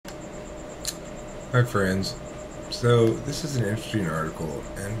Hi friends. So this is an interesting article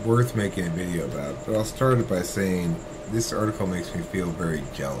and worth making a video about, but I'll start it by saying this article makes me feel very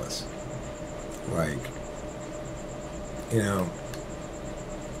jealous. Like, you know,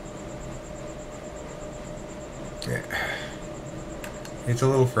 it's a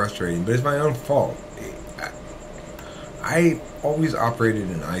little frustrating, but it's my own fault. I always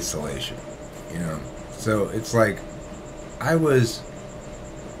operated in isolation, you know, so it's like I was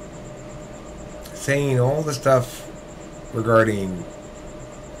saying all the stuff regarding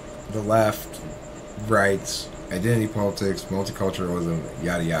the left, rights, identity politics, multiculturalism,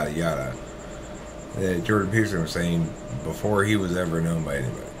 yada yada yada, that Jordan Peterson was saying before he was ever known by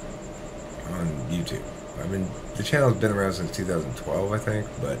anybody on YouTube. I mean, the channel's been around since 2012, I think,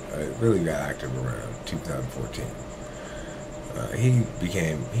 but it really got active around 2014. He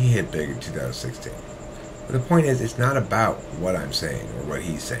hit big in 2016. But the point is, it's not about what I'm saying or what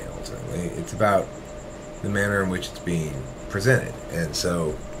he's saying ultimately. It's about the manner in which it's being presented. And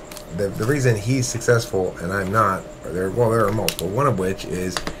so the reason he's successful and I'm not, there are multiple, one of which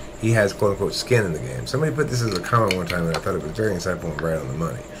is he has quote-unquote skin in the game. Somebody put this as a comment one time and I thought it was very insightful and right on the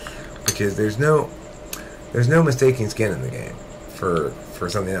money. Because there's no mistaking skin in the game for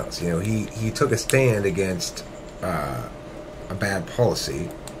something else. You know, he took a stand against a bad policy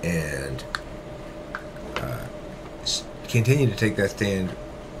and continued to take that stand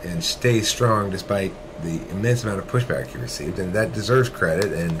and stay strong despite the immense amount of pushback he received, and that deserves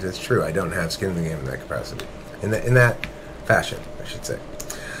credit. And that's true. I don't have skin in the game in that capacity, in that fashion, I should say.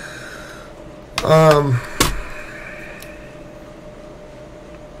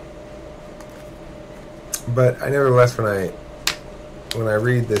 But I nevertheless, when I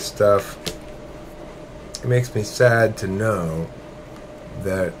read this stuff, it makes me sad to know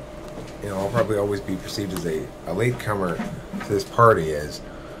that, you know, I'll probably always be perceived as a latecomer to this party as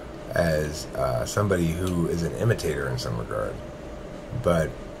somebody who is an imitator in some regard.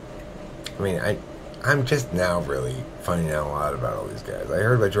 But I mean, I'm just now really finding out a lot about all these guys. I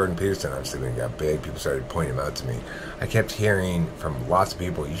heard about Jordan Peterson, obviously, when he got big. People started pointing him out to me. I kept hearing from lots of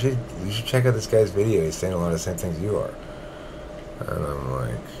people, you should check out this guy's video. He's saying a lot of the same things you are. And I'm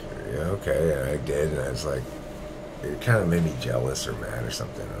like, yeah, okay. And I did, and I was like, it kind of made me jealous or mad or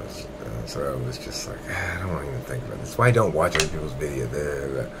something. So I was just like, I don't want to even think about this. That's why I don't watch other people's videos.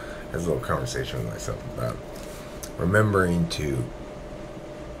 I had a little conversation with myself about remembering to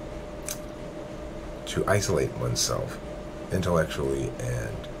isolate oneself intellectually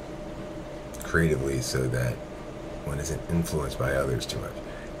and creatively so that one isn't influenced by others too much.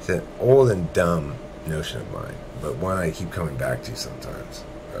 It's an old and dumb notion of mine, but one I keep coming back to sometimes.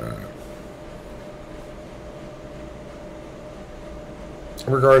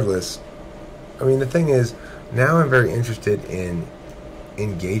 Regardless, I mean, the thing is, now I'm very interested in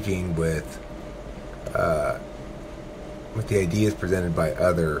engaging with the ideas presented by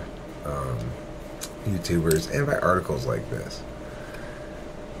other YouTubers and by articles like this.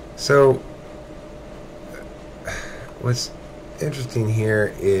 So, what's interesting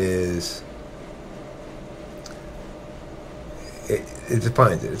here is it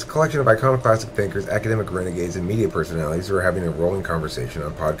defines it. It's a collection of iconoclastic thinkers, academic renegades, and media personalities who are having a rolling conversation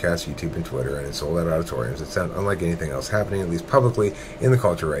on podcasts, YouTube, and Twitter, and in sold-out auditoriums that sound unlike anything else happening, at least publicly, in the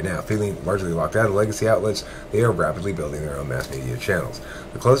culture right now. Feeling largely locked out of legacy outlets, they are rapidly building their own mass media channels.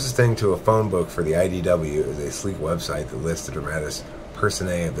 The closest thing to a phone book for the IDW is a sleek website that lists the dramatis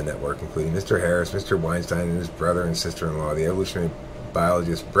personae of the network, including Mr. Harris, Mr. Weinstein, and his brother and sister-in-law, the evolutionary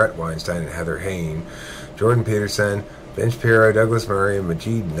biologist Brett Weinstein and Heather Hayne, Jordan Peterson, Ben Shapiro, Douglas Murray,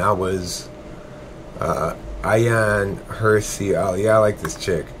 Majid Nawaz, Ayan Hirsi Ali. Yeah, I like this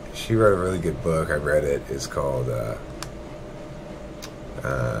chick. She wrote a really good book. I read it. It's called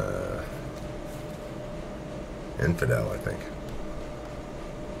Infidel, I think.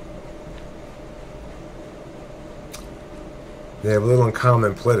 They have little in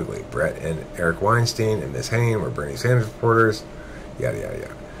common politically. Brett and Eric Weinstein and Miss Hayne were Bernie Sanders reporters. Yada, yada,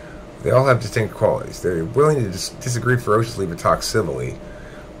 yada. They all have distinct qualities. They're willing to disagree ferociously but talk civilly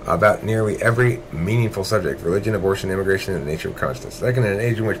about nearly every meaningful subject: religion, abortion, immigration, and the nature of consciousness. Second, in an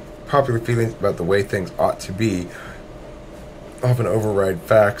age in which popular feelings about the way things ought to be often override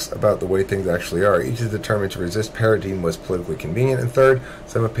facts about the way things actually are, each is determined to resist parodying what's politically convenient. And third,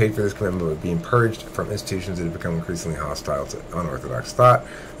 some have paid for this commitment by being purged from institutions that have become increasingly hostile to unorthodox thought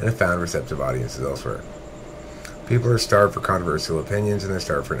and have found receptive audiences elsewhere. People are starved for controversial opinions, and they're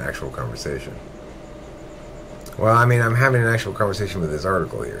starved for an actual conversation. Well, I mean, I'm having an actual conversation with this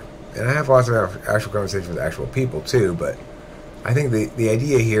article here. And I have lots of actual conversations with actual people, too, but I think the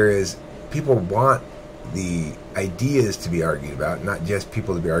idea here is people want the ideas to be argued about, not just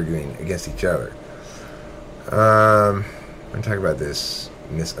people to be arguing against each other. I'm going to talk about this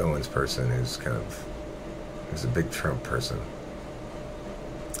Miss Owens person who's a big Trump person.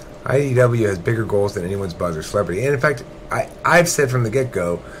 IDW has bigger goals than anyone's buzz or celebrity. And in fact, I've said from the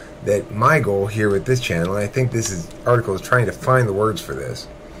get-go that my goal here with this channel, and I think this article is trying to find the words for this,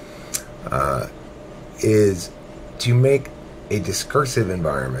 is to make a discursive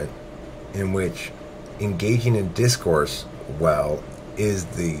environment in which engaging in discourse well is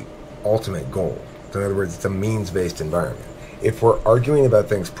the ultimate goal. So in other words, it's a means-based environment. If we're arguing about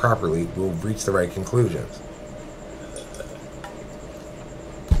things properly, we'll reach the right conclusions.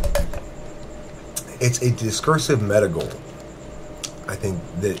 It's a discursive meta-goal, I think,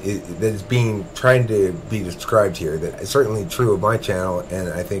 that is trying to be described here. That is certainly true of my channel, and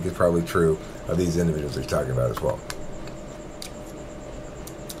I think is probably true of these individuals he's talking about as well.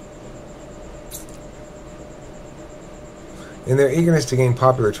 In their eagerness to gain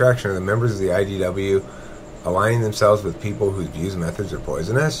popular traction, are the members of the IDW aligning themselves with people whose views and methods are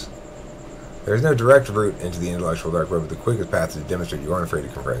poisonous? There is no direct route into the intellectual dark web, but the quickest path is to demonstrate you aren't afraid to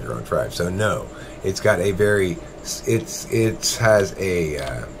confront your own tribe. So no, it's got a very, it has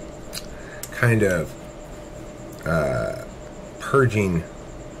a kind of purging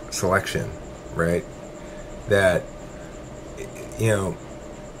selection, right? That, you know,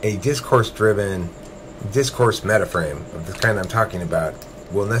 a discourse-driven, discourse metaframe of the kind I'm talking about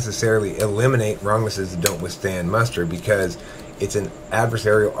will necessarily eliminate wrongnesses that don't withstand muster, because it's an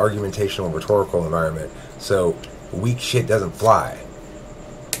adversarial, argumentational, rhetorical environment. So weak shit doesn't fly.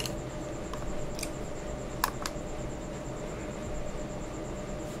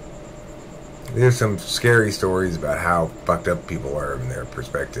 There's some scary stories about how fucked up people are in their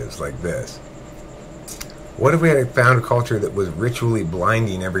perspectives, like this. What if we had found a culture that was ritually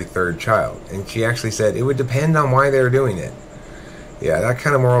blinding every third child? And she actually said it would depend on why they were doing it. Yeah, that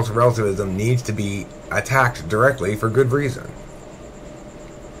kind of moral relativism needs to be attacked directly for good reason.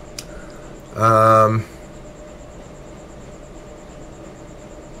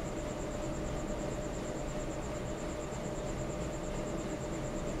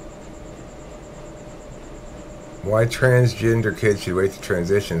 Why transgender kids should wait to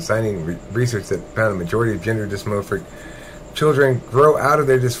transition. Citing research that found a majority of gender dysmorphic children grow out of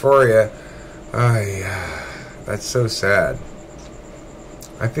their dysphoria. Yeah, that's so sad.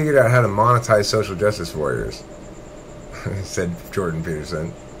 I figured out how to monetize social justice warriors, said Jordan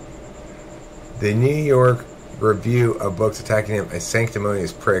Peterson. The New York Review of Books attacking him a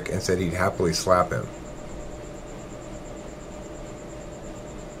sanctimonious prick and said he'd happily slap him.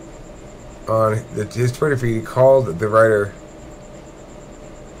 On his Twitter feed, he called the writer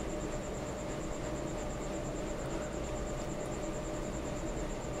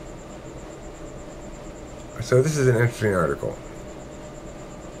so this is an interesting article.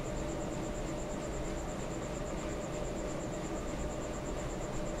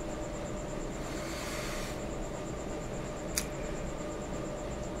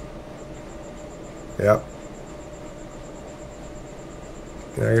 Yep.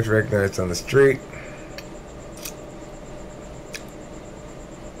 Now I get recognized on the street.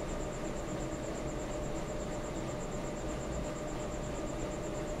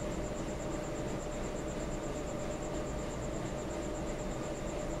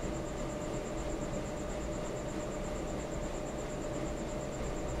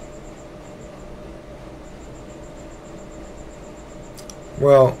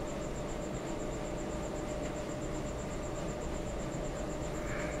 Well,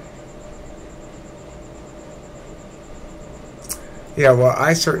 yeah, well,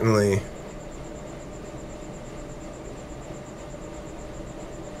 I certainly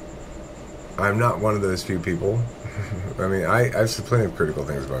I'm not one of those few people. I mean, I've said plenty of critical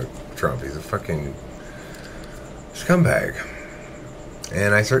things about Trump. He's a fucking scumbag.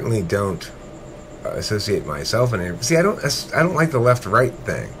 And I certainly don't associate myself in it. See, I don't like the left-right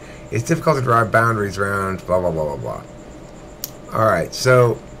thing. It's difficult to draw boundaries around blah, blah, blah, blah, blah. Alright,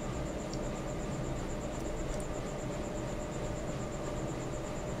 so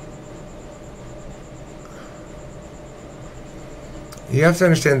you have to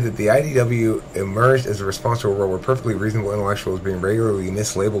understand that the IDW emerged as a response to a world where perfectly reasonable intellectuals being regularly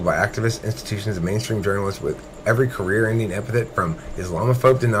mislabeled by activists, institutions, and mainstream journalists with every career-ending epithet from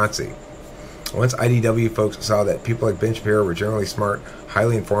Islamophobe to Nazi. Once IDW folks saw that people like Ben Shapiro were generally smart,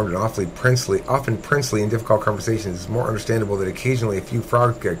 highly informed, and often princely in difficult conversations, it's more understandable that occasionally a few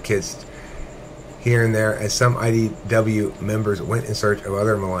frogs get kissed here and there as some IDW members went in search of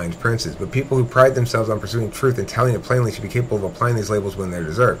other maligned princes. But people who pride themselves on pursuing truth and telling it plainly should be capable of applying these labels when they're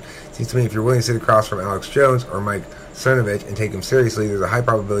deserved. It seems to me if you're willing to sit across from Alex Jones or Mike Cernovich and take them seriously, there's a high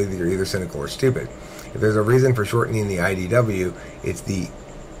probability that you're either cynical or stupid. If there's a reason for shortening the IDW, it's the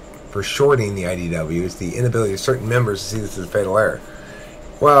inability of certain members to see this as a fatal error.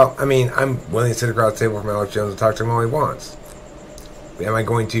 Well, I mean, I'm willing to sit across the table from Alex Jones and talk to him all he wants. Am I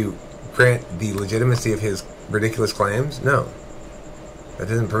going to grant the legitimacy of his ridiculous claims? No. That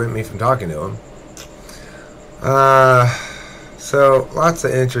doesn't prevent me from talking to him. So, lots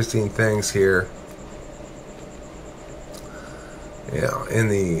of interesting things here. Yeah, in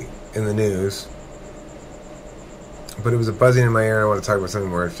the news. But it was a buzzing in my ear and I want to talk about something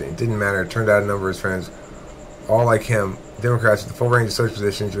more interesting. It didn't matter. It turned out a number of his friends, all like him, Democrats with the full range of social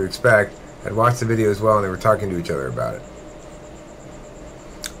positions you would expect, had watched the video as well and they were talking to each other about it.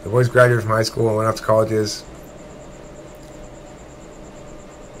 The boys graduated from high school and went off to colleges.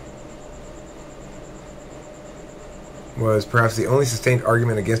 Was perhaps the only sustained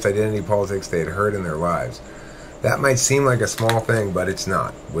argument against identity politics they had heard in their lives. That might seem like a small thing, but it's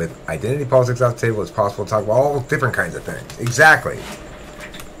not. With identity politics off the table, it's possible to talk about all different kinds of things. Exactly.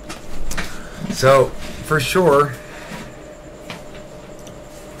 So, for sure,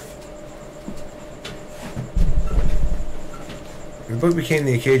 the book became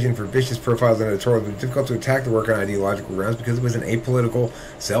the occasion for vicious profiles and editorials. It was difficult to attack the work on ideological grounds because it was an apolitical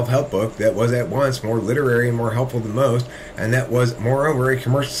self-help book that was at once more literary and more helpful than most, and that was, moreover, a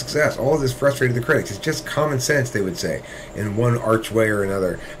commercial success. All of this frustrated the critics. It's just common sense, they would say, in one arch way or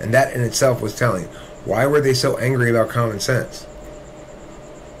another, and that in itself was telling. Why were they so angry about common sense?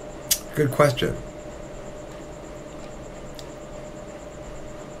 Good question.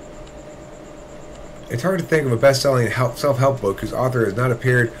 It's hard to think of a best-selling self-help book whose author has not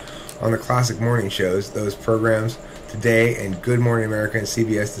appeared on the classic morning shows. Those programs, Today and Good Morning America and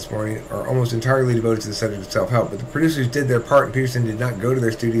CBS This Morning, are almost entirely devoted to the subject of self-help. But the producers did their part, and Peterson did not go to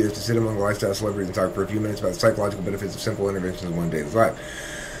their studios to sit among the lifestyle celebrities and talk for a few minutes about the psychological benefits of simple interventions in one day's life.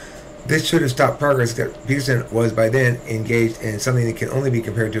 This should have stopped progress. Peterson was by then engaged in something that can only be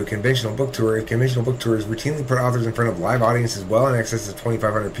compared to a conventional book tour. If conventional book tours routinely put authors in front of live audiences well in excess of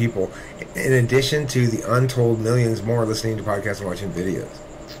 2,500 people, in addition to the untold millions more listening to podcasts and watching videos.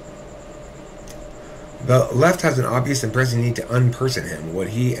 The left has an obvious and pressing need to unperson him. What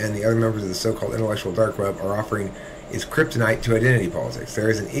he and the other members of the so-called intellectual dark web are offering is kryptonite to identity politics. There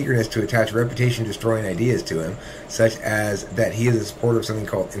is an eagerness to attach reputation-destroying ideas to him, such as that he is a supporter of something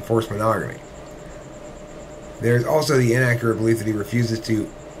called enforced monogamy. There is also the inaccurate belief that he refuses to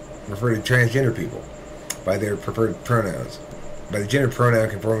refer to transgender people by their preferred pronouns, by the gender pronoun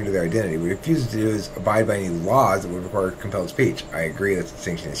conforming to their identity. What he refuses to do is abide by any laws that would require compelled speech. I agree that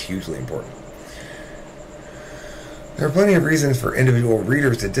distinction is hugely important. There are plenty of reasons for individual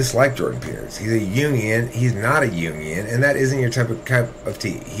readers to dislike Jordan Peters. He's a Jungian, he's not a Jungian, and that isn't your type of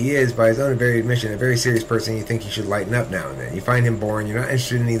tea. He is, by his own very admission, a very serious person. You think he should lighten up now and then. You find him boring. You're not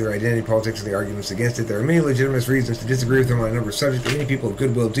interested in either identity politics or the arguments against it. There are many legitimate reasons to disagree with him on a number of subjects that many people of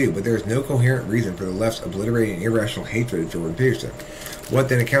goodwill do, but there is no coherent reason for the left's obliterating irrational hatred of Jordan Peterson. What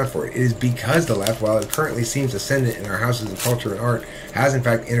then accounts for it? It is because the left, while it currently seems ascendant in our houses of culture and art, has in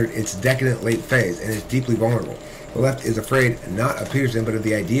fact entered its decadent late phase and is deeply vulnerable. The left is afraid not of Peterson, but of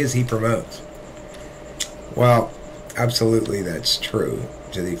the ideas he promotes. Well, absolutely that's true,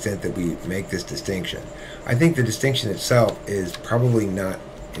 to the extent that we make this distinction. I think the distinction itself is probably not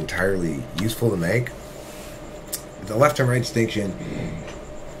entirely useful to make. The left and right distinction,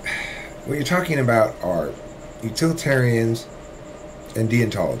 what you're talking about are utilitarians and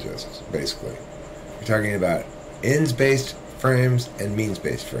deontologists, basically. You're talking about ends-based frames and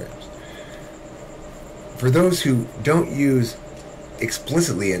means-based frames. For those who don't use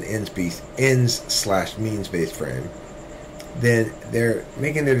explicitly an ends/means-based frame, then they're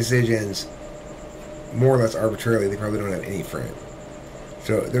making their decisions more or less arbitrarily. They probably don't have any frame.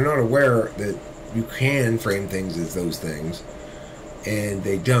 So they're not aware that you can frame things as those things, and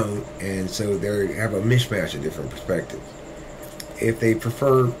they don't, and so they have a mishmash of different perspectives. If they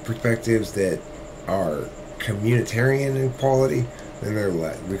prefer perspectives that are communitarian in quality, then they're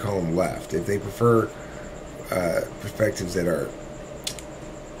left. We call them left. If they prefer perspectives that are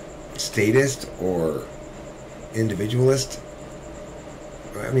statist or individualist,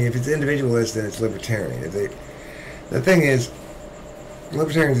 I mean, if it's individualist, then it's libertarian. The thing is,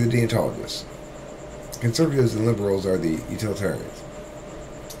 libertarians are the deontologists. Conservatives and liberals are the utilitarians.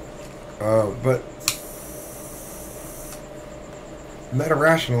 But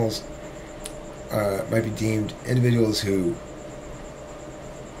meta-rationals might be deemed individuals who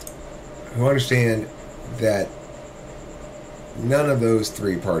who understand that none of those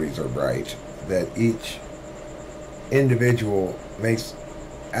three parties are right, that each individual makes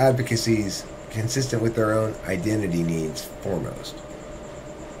advocacies consistent with their own identity needs foremost.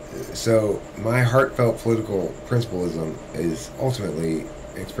 So my heartfelt political principlism is ultimately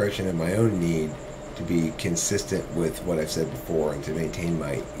expression of my own need to be consistent with what I've said before and to maintain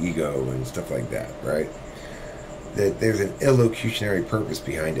my ego and stuff like that, right? That there's an illocutionary purpose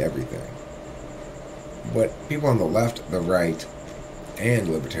behind everything. What people on the left, the right, and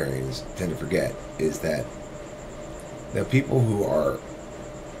libertarians tend to forget is that the people who are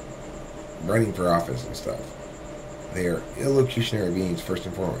running for office and stuff, they are illocutionary beings first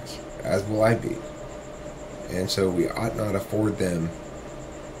and foremost, as will I be. And so we ought not afford them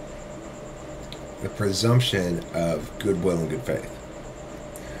the presumption of goodwill and good faith.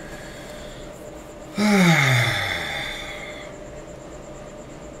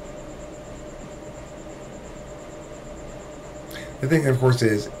 The thing, of course,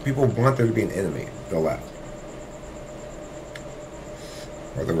 is people want there to be an enemy, the left.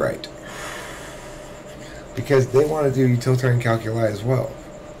 Or the right. Because they want to do utilitarian calculi as well.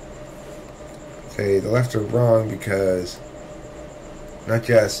 Say the left are wrong because not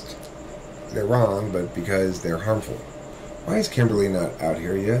just they're wrong, but because they're harmful. Why is Kimberly not out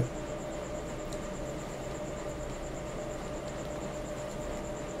here yet?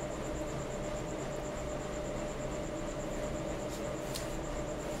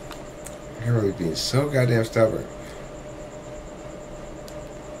 Kimberly being so goddamn stubborn.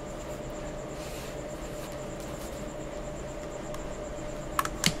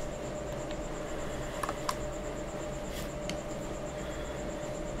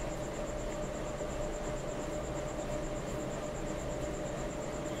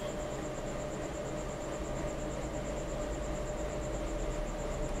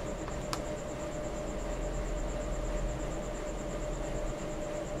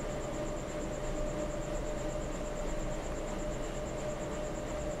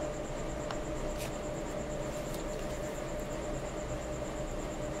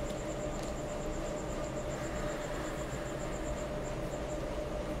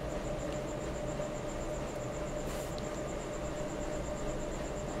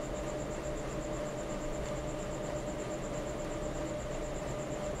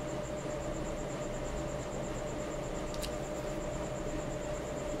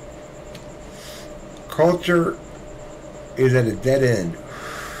 Culture is at a dead end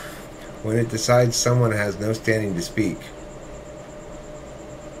when it decides someone has no standing to speak.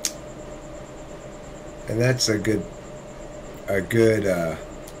 And that's a good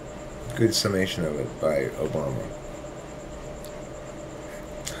summation of it by Obama.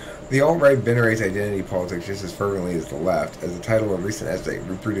 The alt-right venerates identity politics just as fervently as the left, as the title of a recent essay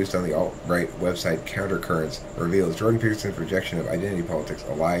reproduced on the alt-right website Countercurrents reveals. Jordan Peterson's rejection of identity politics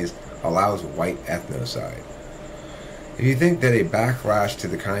allows white ethnocide. If you think that a backlash to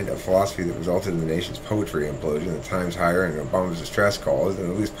the kind of philosophy that resulted in the nation's poetry implosion, the Times hire, and Obama's distress call is at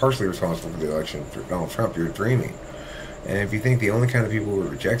least partially responsible for the election for Donald Trump, you're dreaming. And if you think the only kind of people who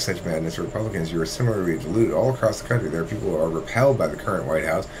reject such madness are Republicans, you are similarly deluded. All across the country, there are people who are repelled by the current White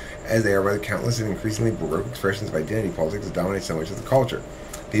House, as they are by the countless and increasingly baroque expressions of identity politics that dominate so much of the culture.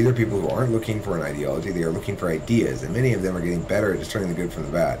 These are people who aren't looking for an ideology, they are looking for ideas, and many of them are getting better at discerning the good from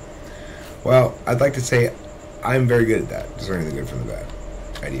the bad. Well, I'd like to say I'm very good at that, discerning the good from the bad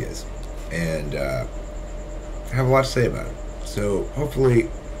ideas, and have a lot to say about it. So hopefully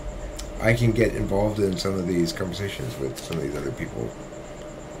I can get involved in some of these conversations with some of these other people,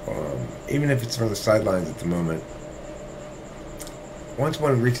 even if it's from the sidelines at the moment. Once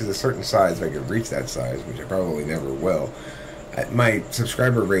one reaches a certain size, if I could reach that size, which I probably never will, my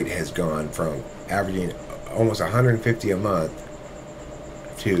subscriber rate has gone from averaging almost 150 a month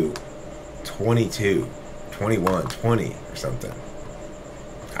to 22, 21, 20 or something.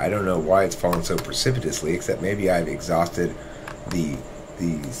 I don't know why it's fallen so precipitously, except maybe I've exhausted the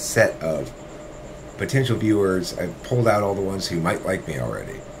set of potential viewers. I've pulled out all the ones who might like me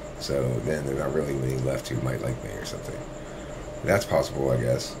already. So then there's not really any left who might like me or something. That's possible, I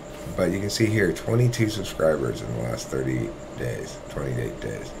guess. But you can see here, 22 subscribers in the last 30 days, 28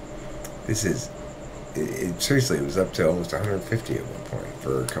 days. This is, seriously, it was up to almost 150 at one point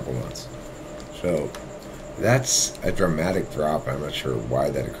for a couple months. So that's a dramatic drop. I'm not sure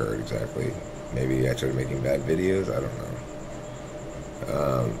why that occurred exactly. Maybe I started making bad videos, I don't know.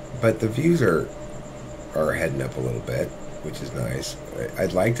 But the views are heading up a little bit, which is nice.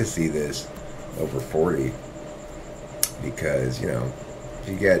 I'd like to see this over 40 because, you know, if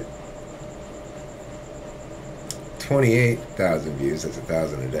you get 28,000 views, that's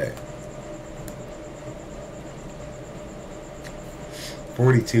 1,000 a day.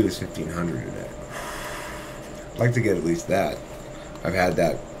 42 is 1,500 today. I'd like to get at least that. I've had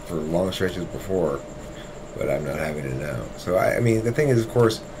that for long stretches before, but I'm not having it now. So, I mean, the thing is, of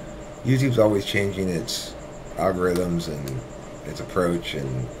course, YouTube's always changing its algorithms and its approach,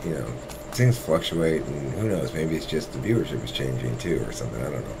 and, you know, things fluctuate, and who knows, maybe it's just the viewership is changing too or something, I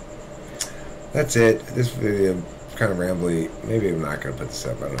don't know. That's it. This video kind of rambly. Maybe I'm not going to put this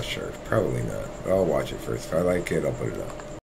up, I'm not sure. Probably not, but I'll watch it first. If I like it, I'll put it up.